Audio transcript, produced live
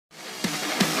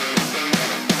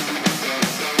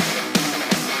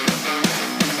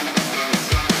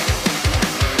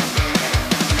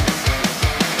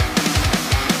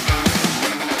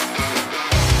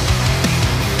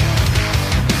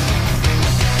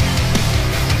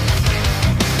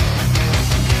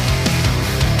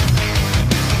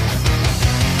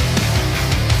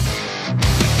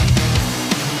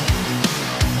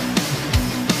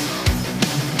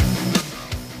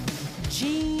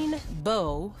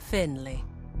Finley.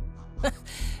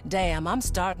 Damn, I'm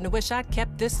starting to wish I'd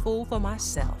kept this fool for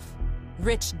myself.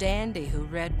 Rich dandy who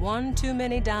read one too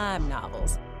many dime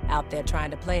novels, out there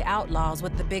trying to play outlaws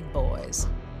with the big boys.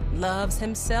 Loves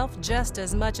himself just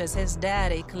as much as his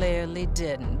daddy clearly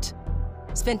didn't.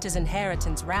 Spent his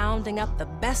inheritance rounding up the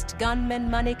best gunmen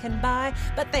money can buy,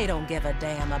 but they don't give a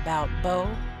damn about Bo.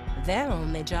 Their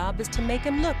only job is to make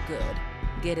him look good,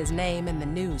 get his name in the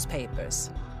newspapers.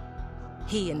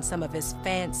 He and some of his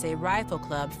fancy rifle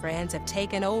club friends have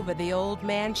taken over the old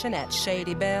mansion at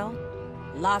Shady Belle.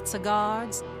 Lots of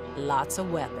guards, lots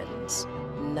of weapons.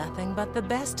 Nothing but the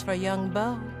best for young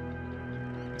Bo.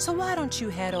 So why don't you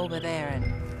head over there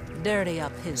and dirty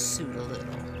up his suit a little?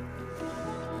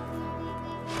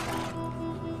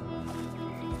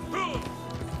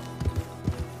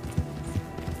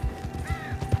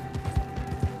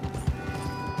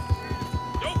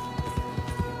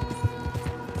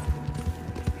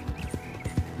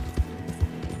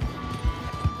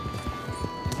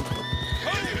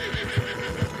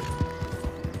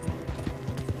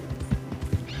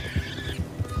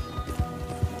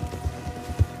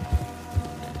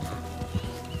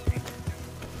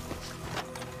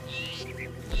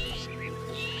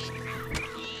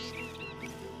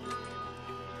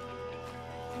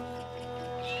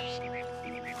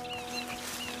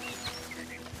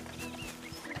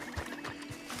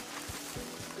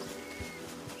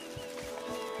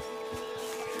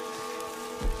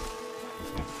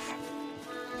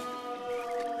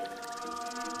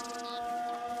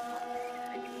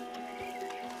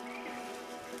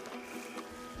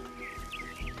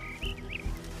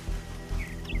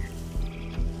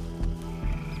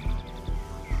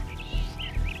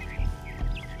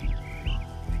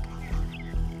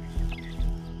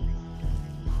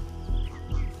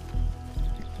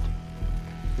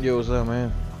 Yo, what's up,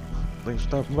 man? Thanks for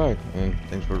stopping by, and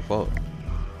thanks for the follow.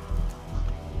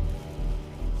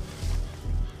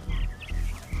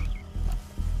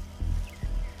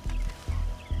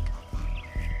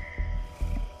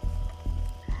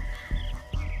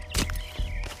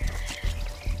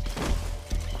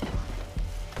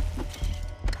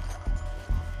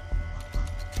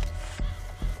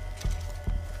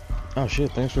 Oh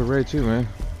shit, thanks for the raid too, man.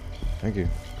 Thank you.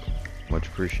 Much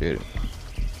appreciated.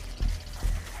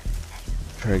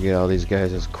 Try to get all these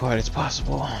guys as quiet as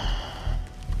possible.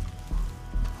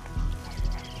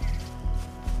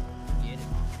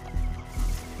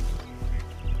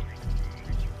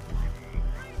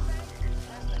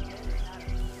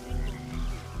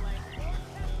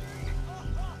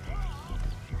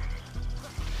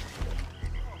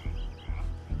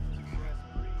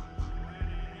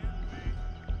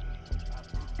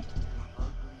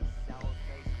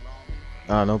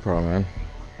 Ah, no problem, man.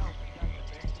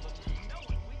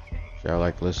 I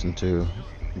like to listen to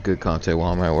good content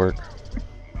while I'm at work.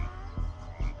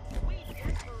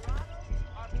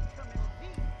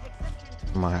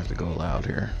 I might have to go loud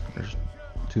here. There's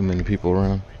too many people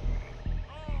around.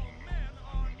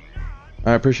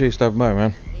 I appreciate you stopping by,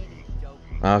 man.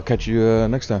 I'll catch you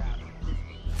next time.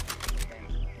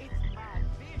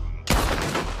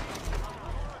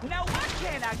 Now why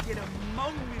can't I get a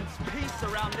moment's peace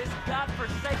around this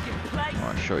godforsaken place?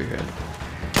 I'll show you how.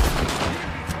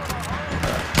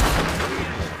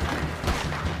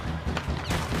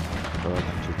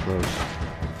 Too close.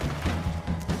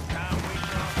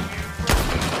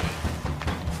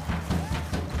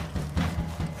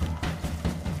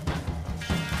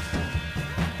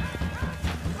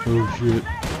 Oh shit.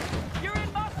 You're in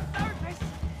my service.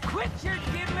 Quit your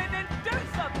giggling and do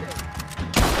something.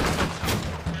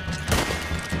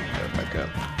 Right back up.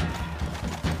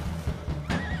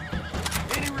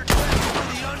 Any requests for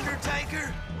the Undertaker?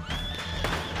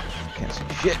 Can't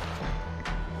see shit.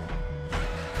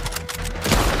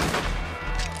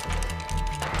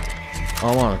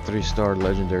 I'm on a 3-star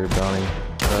legendary bounty.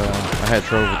 I had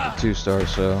trouble with the 2-star,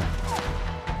 so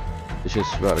it's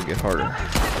just about to get harder.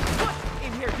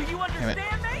 In here, do you Damn it,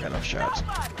 understand me? I got no shots.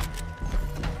 Nobody.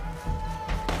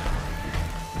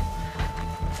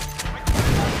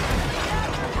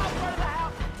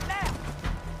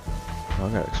 Oh, I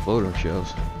got exploding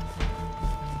shells.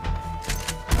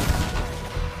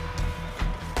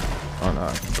 Oh no,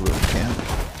 I blew the can.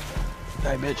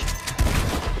 Die, bitch.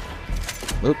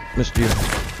 Oop, missed you. What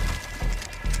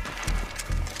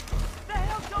the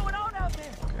hell's going on out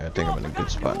there? Okay, I think I'm in a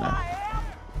good spot now.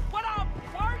 What up,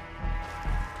 Bart?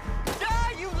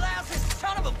 Die, you lousy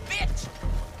son of a bitch!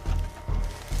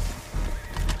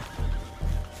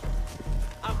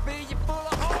 I feel you full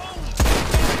of holes.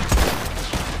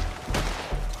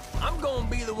 I'm gonna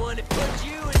be the one that puts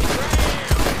you in the ground.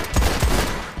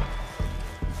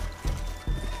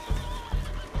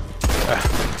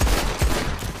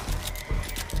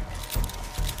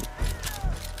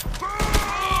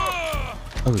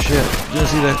 Oh shit, you didn't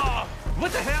see that?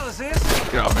 What the hell is this?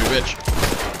 Get off me, bitch.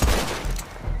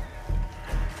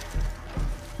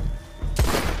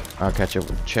 I'll catch up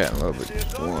with chat in a little bit.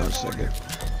 Just 1 second.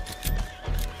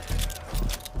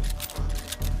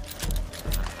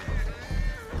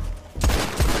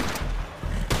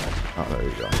 Oh, there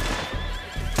you go.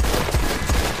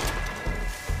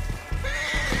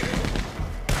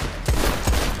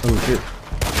 Oh shit.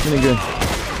 Minigun.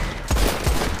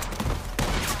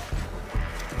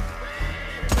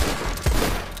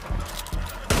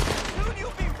 Soon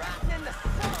you'll be rotting in the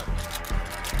sun.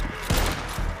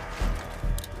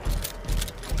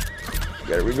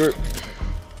 Gotta regroup.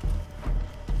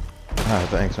 Alright,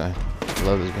 thanks, man.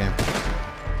 Love this game.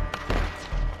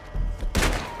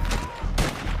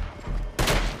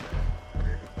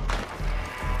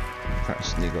 Trying to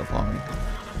sneak up on me.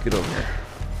 Get over here.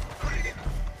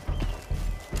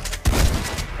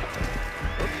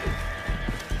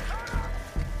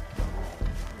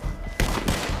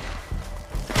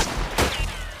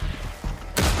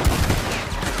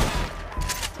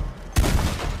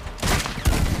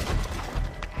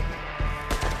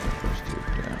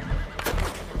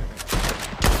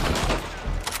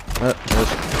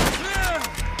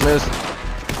 Miss.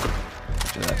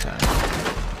 To that time.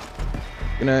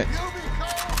 Good night.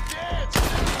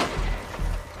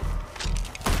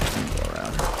 Go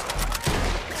around.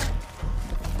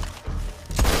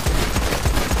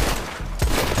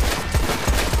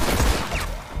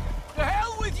 The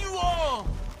hell with you all!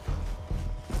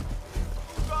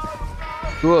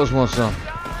 Who else wants some?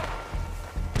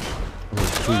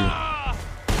 Oh,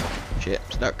 shit,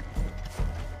 I'm stuck.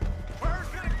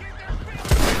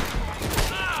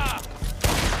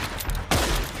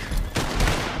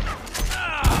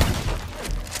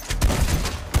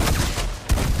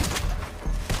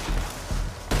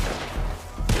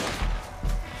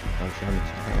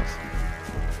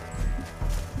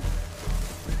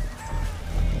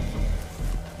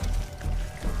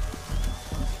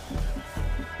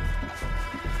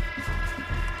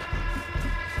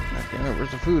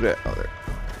 Where's the food at? Oh, there.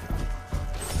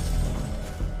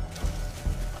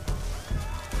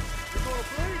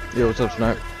 Yo, what's up,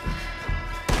 Snipe?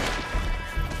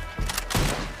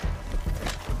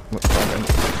 What's up,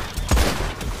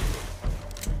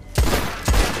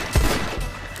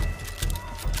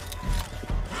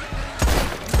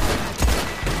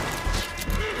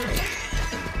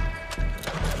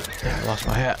 I lost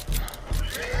my hat.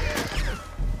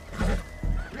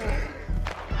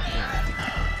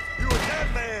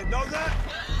 Know that?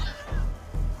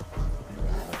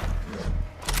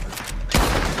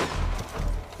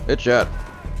 Good shot.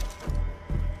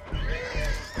 I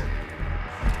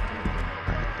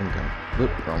think I'm...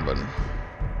 Oop, wrong button.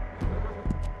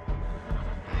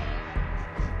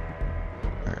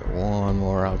 Alright, one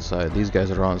more outside. These guys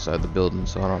are inside the building,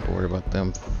 so I don't have to worry about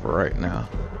them for right now.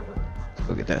 Let's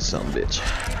go get that sumbitch.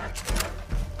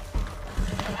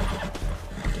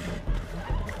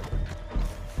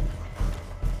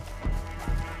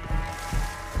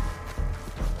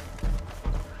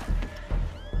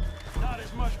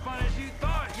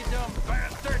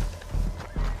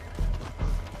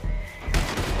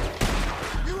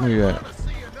 Where you at?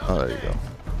 Oh, there you go.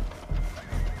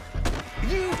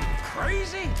 You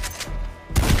crazy?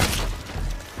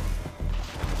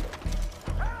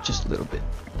 Just a little bit.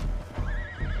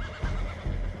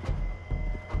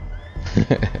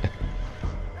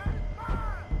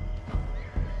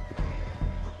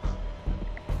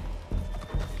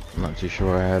 I'm not too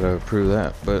sure how to prove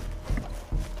that, but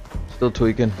still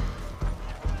tweaking.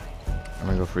 I'm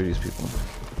gonna go free these people.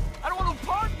 I don't want to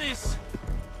part this.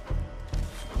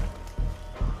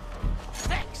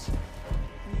 Thanks.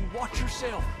 You watch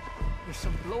yourself. There's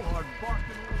some blowhard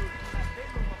barking over in that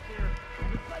bedroom up there.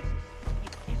 The place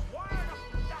is wired up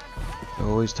and down.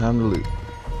 Always time to loot.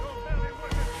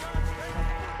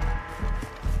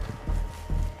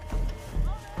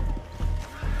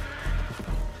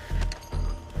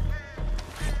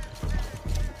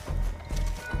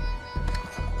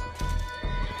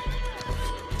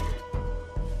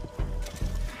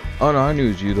 Oh no, I knew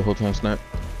it was you the whole time, Snap.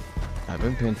 I've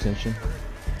been paying attention.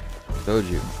 Told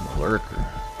you, I'm a lurker.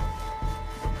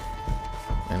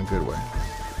 In a good way.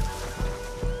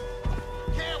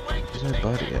 Where's that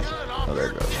body at? Oh, there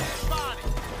it goes.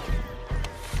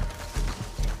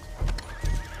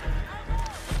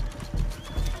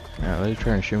 Yeah, they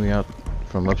trying to shoot me out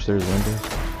from upstairs windows.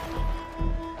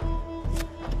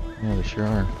 Yeah, they sure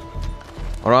are.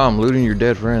 Hold on, I'm looting your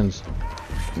dead friends.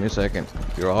 Give me a second.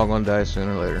 You're all gonna die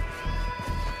sooner or later.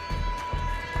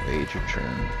 Wait your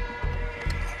turn.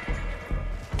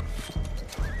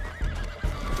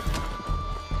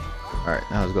 Alright,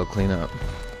 now let's go clean up.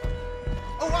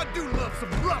 Oh, I do love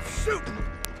some rough shooting.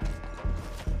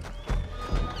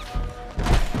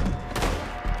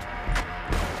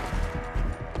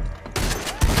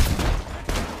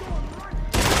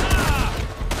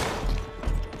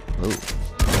 Ooh.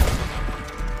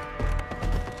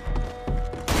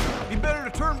 You better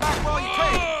to turn back while you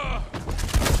can.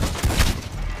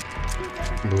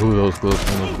 Ooh, those close.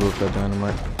 Almost blew up that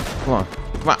dynamite. Come on.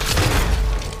 Come on.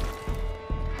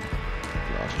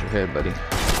 Lost your head, buddy.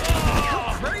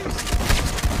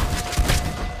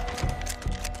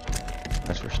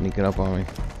 Thanks for sneaking up on me.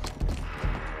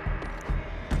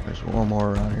 There's one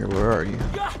more around here. Where are you?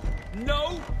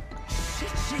 No! Shit.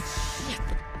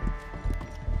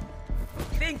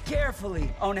 Think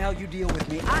carefully on how you deal with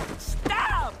me.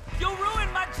 Stop! You'll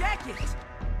ruin my jacket!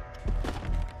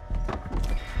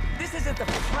 This isn't the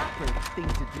proper thing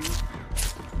to do.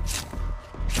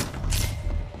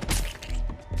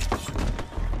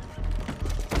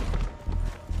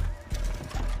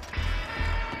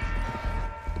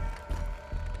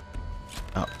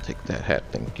 I'll take that hat,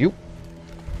 thank you.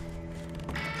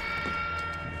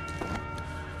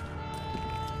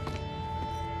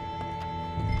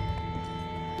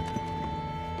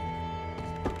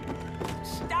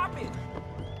 Stop it!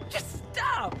 Just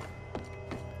stop!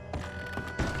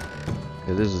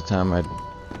 Yeah, this is the time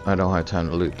I don't have time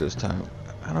to loot this time.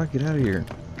 How do I get out of here?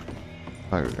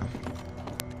 Oh, here we go.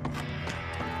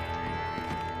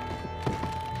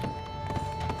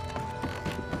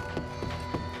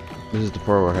 This is the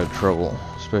part where I had trouble,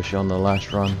 especially on the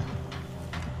last run.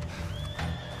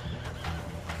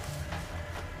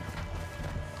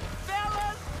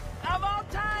 Fellas, I'm all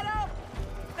tied up!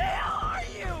 The hell are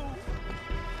you?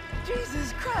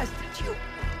 Jesus Christ, did you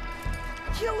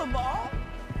kill them all?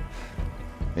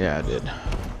 Yeah, I did.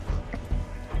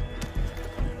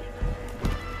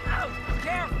 Oh,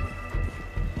 careful!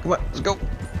 Come on, let's go.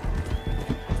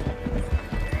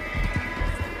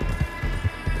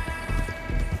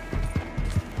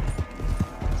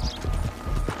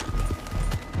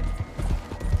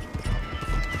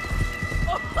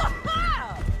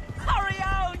 Hurry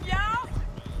on, y'all!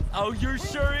 Oh, you're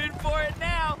sure in for it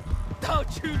now.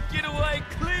 Don't you get away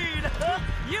clean, huh?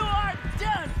 You are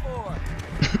done for.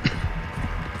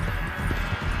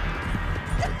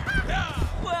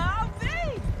 Well, I'll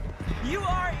be. You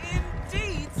are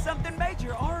indeed something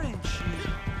major, aren't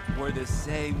you? We're the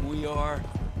same, we are.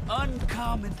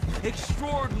 Uncommon,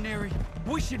 extraordinary.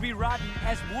 We should be riding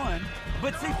as one,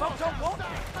 but see, folks don't want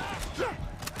that. Yeah.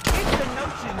 It's the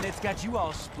notion that's got you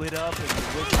all split up and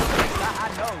I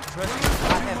know, trust me,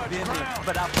 I have been there,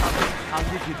 but I promise I'll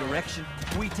give you direction.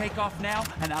 We take off now,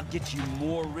 and I'll get you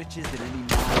more riches than any mind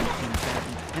can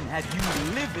fathom, and have you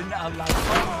living a life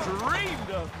undreamed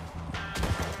of.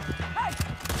 Hey,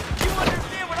 you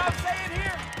understand what I'm saying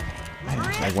here? Man,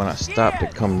 it's like when I stopped to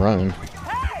come running.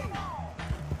 Hey!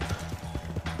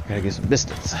 Gotta get some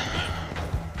distance.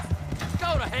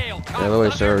 Go to hell, Get out of the way,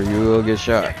 sir. You will get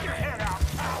shot.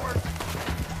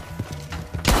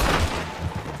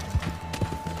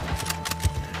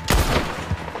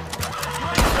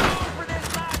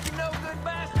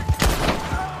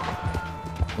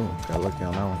 Got lucky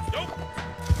on that one.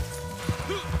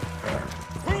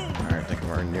 Alright, I think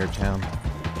we're near town.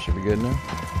 Should be good now.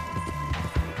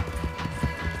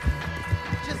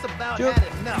 Just about Yep.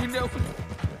 had enough.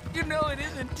 You know it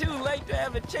isn't too late to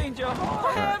have a change of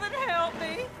heart. Heaven help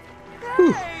me.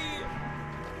 Whew. Hey!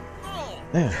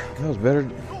 Man, that was better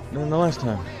than the last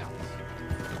time.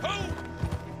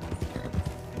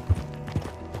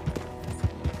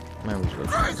 Man, we should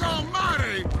Christ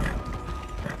almighty!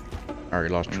 I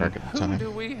already lost track of the Who time.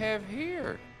 do we have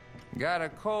here? Got a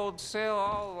cold sale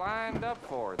all lined up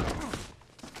for them.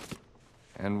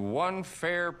 And one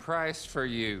fair price for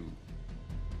you.